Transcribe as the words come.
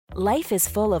Life is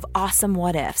full of awesome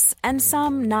what-ifs, and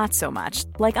some not so much,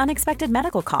 like unexpected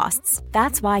medical costs.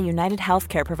 That's why United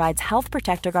Healthcare provides Health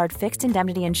Protector Guard fixed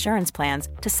indemnity insurance plans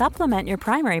to supplement your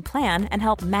primary plan and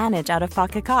help manage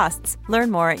out-of-pocket costs.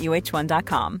 Learn more at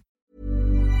uh1.com.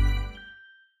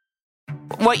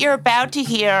 What you're about to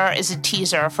hear is a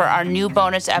teaser for our new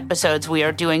bonus episodes we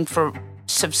are doing for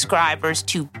subscribers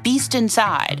to Beast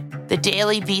Inside, the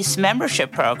Daily Beast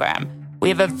membership program. We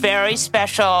have a very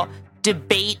special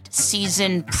debate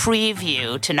season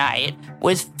preview tonight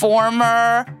with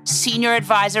former senior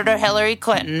advisor to Hillary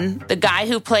Clinton, the guy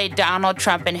who played Donald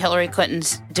Trump in Hillary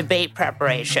Clinton's debate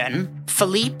preparation,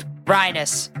 Philippe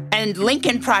Reines, and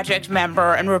Lincoln Project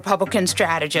member and Republican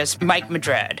strategist Mike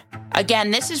Madrid. Again,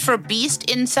 this is for Beast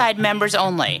Inside members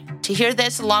only. To hear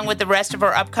this along with the rest of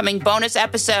our upcoming bonus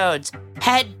episodes,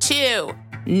 head to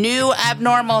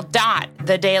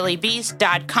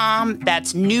newabnormal.thedailybeast.com.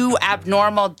 That's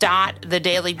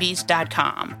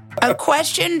newabnormal.thedailybeast.com. A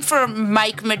question for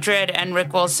Mike Madrid and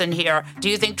Rick Wilson here. Do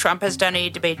you think Trump has done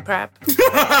any debate prep?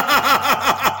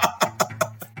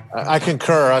 I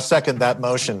concur. I second that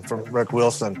motion from Rick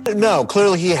Wilson. No,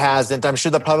 clearly he hasn't. I'm sure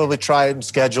they'll probably try and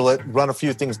schedule it, run a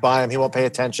few things by him. He won't pay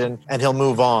attention and he'll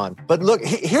move on. But look,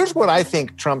 here's what I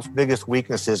think Trump's biggest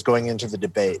weakness is going into the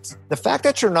debates. The fact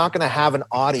that you're not going to have an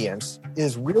audience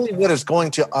is really what is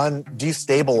going to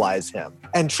destabilize him.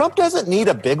 And Trump doesn't need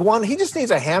a big one. He just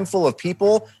needs a handful of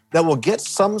people that will get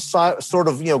some sort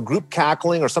of, group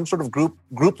cackling or some sort of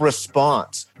group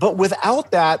response. But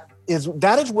without that is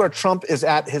where Trump is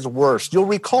at his worst. You'll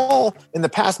recall in the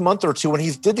past month or two when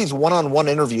he did these one-on-one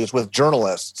interviews with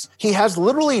journalists, he has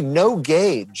literally no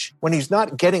gauge when he's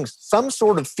not getting some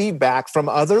sort of feedback from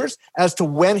others as to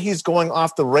when he's going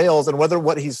off the rails and whether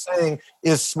what he's saying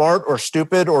is smart or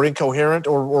stupid or incoherent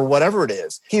or whatever it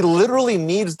is. He literally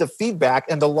needs the feedback,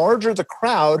 and the larger the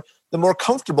crowd, the more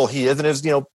comfortable he is in his,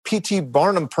 P.T.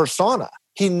 Barnum persona.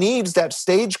 He needs that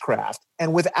stagecraft.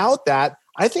 And without that,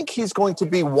 I think he's going to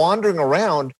be wandering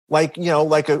around like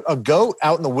a goat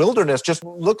out in the wilderness, just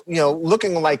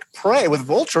looking like prey with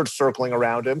vultures circling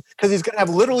around him, because he's going to have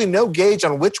literally no gauge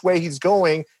on which way he's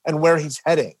going and where he's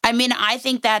heading. I mean, I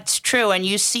think that's true. And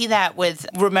you see that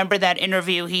remember that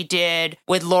interview he did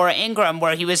with Laura Ingraham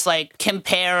where he was like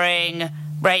comparing,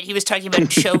 right? He was talking about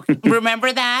choke.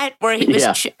 Remember that? Where he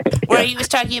was he was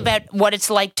talking about what it's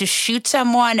like to shoot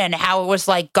someone and how it was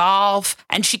like golf.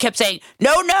 And she kept saying,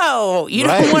 no, you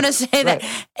don't want to say that.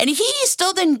 And he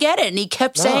still didn't get it, and he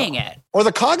kept saying it. Or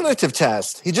the cognitive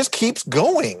test. He just keeps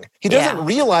going. He doesn't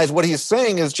realize what he's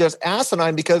saying is just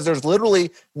asinine because there's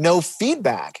literally no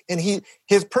feedback. And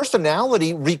his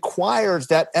personality requires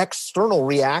that external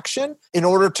reaction in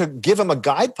order to give him a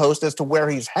guidepost as to where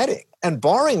he's heading. And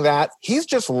barring that, he's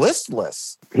just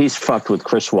listless. He's fucked with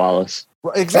Chris Wallace.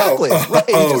 Exactly.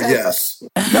 Yes.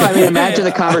 No, I mean, imagine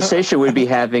the conversation we'd be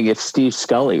having if Steve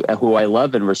Scully, who I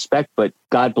love and respect, but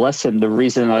God bless him, the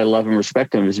reason I love and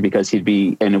respect him is because he'd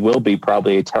be and will be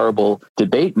probably a terrible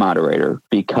debate moderator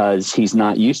because he's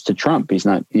not used to Trump. He's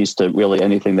not used to really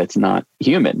anything that's not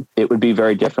human. It would be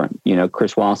very different.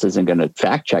 Chris Wallace isn't going to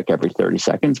fact check every 30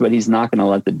 seconds, but he's not going to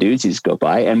let the doozies go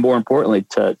by. And more importantly,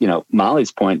 to,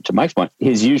 Molly's point, to Mike's point,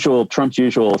 Trump's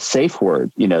usual safe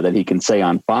word, that he can say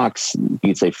on Fox, he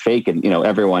can say fake and,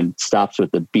 everyone stops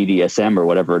with the BDSM or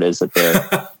whatever it is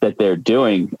that they're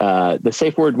doing. The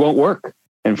safe word won't work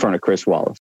in front of Chris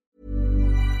Wallace.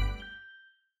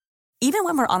 Even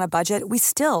when we're on a budget, we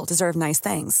still deserve nice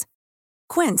things.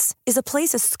 Quince is a place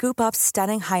to scoop up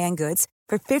stunning high-end goods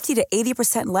for 50 to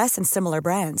 80% less than similar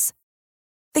brands.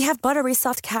 They have buttery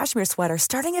soft cashmere sweaters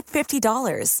starting at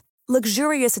 $50,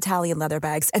 luxurious Italian leather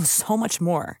bags, and so much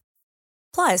more.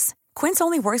 Plus, Quince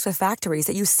only works with factories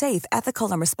that use safe,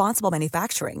 ethical, and responsible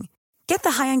manufacturing. Get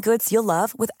the high-end goods you'll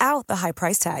love without the high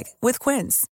price tag with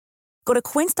Quince. Go to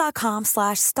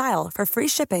quince.com/style for free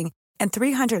shipping and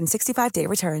 365-day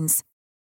returns.